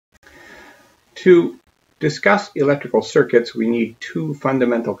To discuss electrical circuits, we need two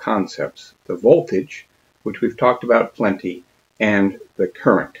fundamental concepts: the voltage, which we've talked about plenty, and the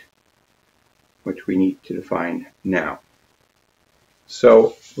current, which we need to define now.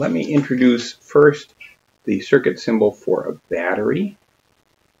 So let me introduce first the circuit symbol for a battery,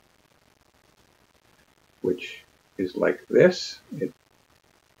 which is like this. It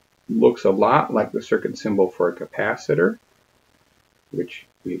looks a lot like the circuit symbol for a capacitor, which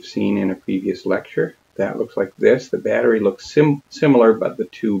we've seen in a previous lecture. That looks like this. The battery looks similar, but the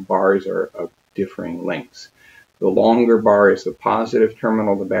two bars are of differing lengths. The longer bar is the positive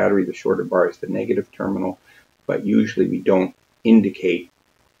terminal of the battery, the shorter bar is the negative terminal, but usually we don't indicate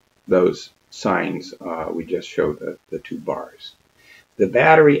those signs. We just show the two bars. The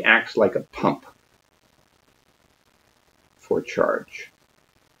battery acts like a pump for charge.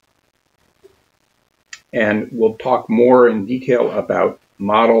 And we'll talk more in detail about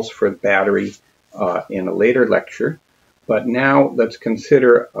models for the battery in a later lecture. But now let's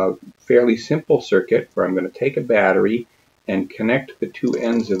consider a fairly simple circuit where I'm going to take a battery and connect the two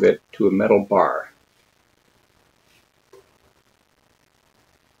ends of it to a metal bar.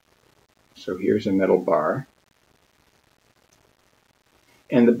 So here's a metal bar.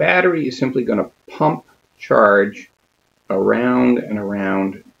 And the battery is simply going to pump charge around and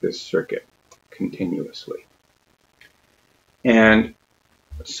around this circuit continuously. And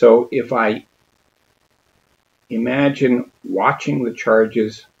so if I imagine watching the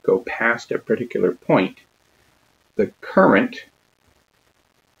charges go past a particular point, the current,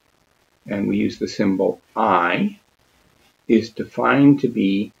 and we use the symbol I, is defined to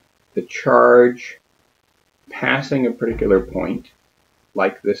be the charge passing a particular point,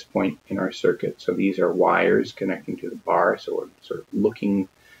 like this point in our circuit. So these are wires connecting to the bar, so we're sort of looking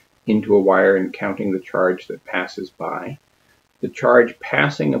into a wire and counting the charge that passes by. The charge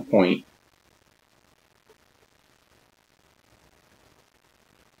passing a point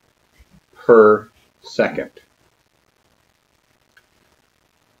per second.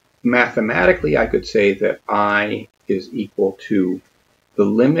 Mathematically, I could say that I is equal to the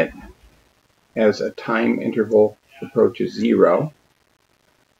limit as a time interval approaches 0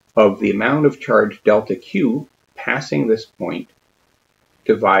 of the amount of charge delta Q passing this point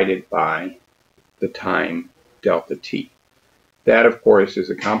divided by the time delta T. That, of course, is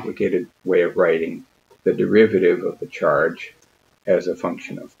a complicated way of writing the derivative of the charge as a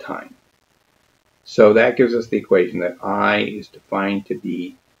function of time. So that gives us the equation that I is defined to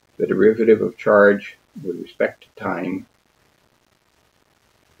be the derivative of charge with respect to time.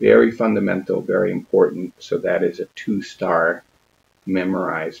 Very fundamental, very important. So that is a 2-star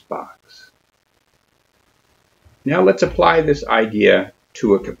memorized box. Now let's apply this idea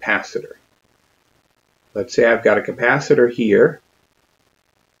to a capacitor. Let's say I've got a capacitor here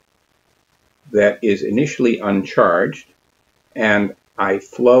that is initially uncharged, and I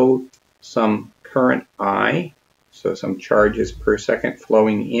flow some current I, so some charges per second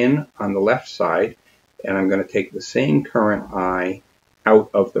flowing in on the left side, and I'm going to take the same current I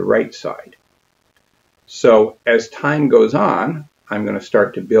out of the right side. So as time goes on, I'm going to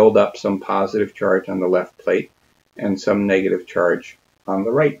start to build up some positive charge on the left plate and some negative charge on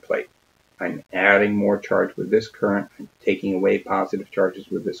the right plate. I'm adding more charge with this current, I'm taking away positive charges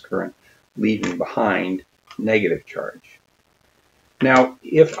with this current, leaving behind negative charge. Now,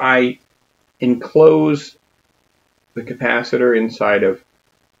 if I enclose the capacitor inside of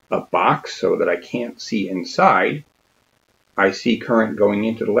a box so that I can't see inside, I see current going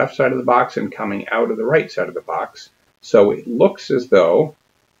into the left side of the box and coming out of the right side of the box. So it looks as though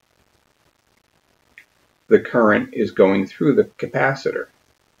the current is going through the capacitor.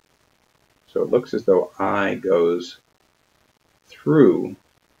 So it looks as though I goes through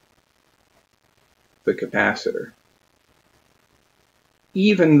the capacitor,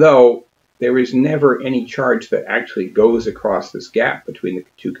 even though there is never any charge that actually goes across this gap between the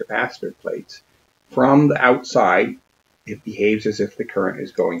two capacitor plates. From the outside, it behaves as if the current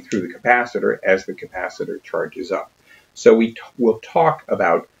is going through the capacitor as the capacitor charges up. So we will talk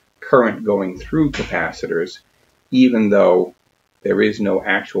about current going through capacitors, even though there is no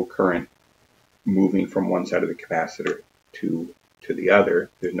actual current moving from one side of the capacitor to the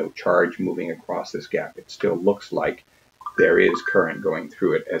other. There's no charge moving across this gap. It still looks like there is current going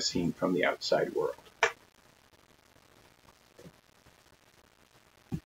through it as seen from the outside world.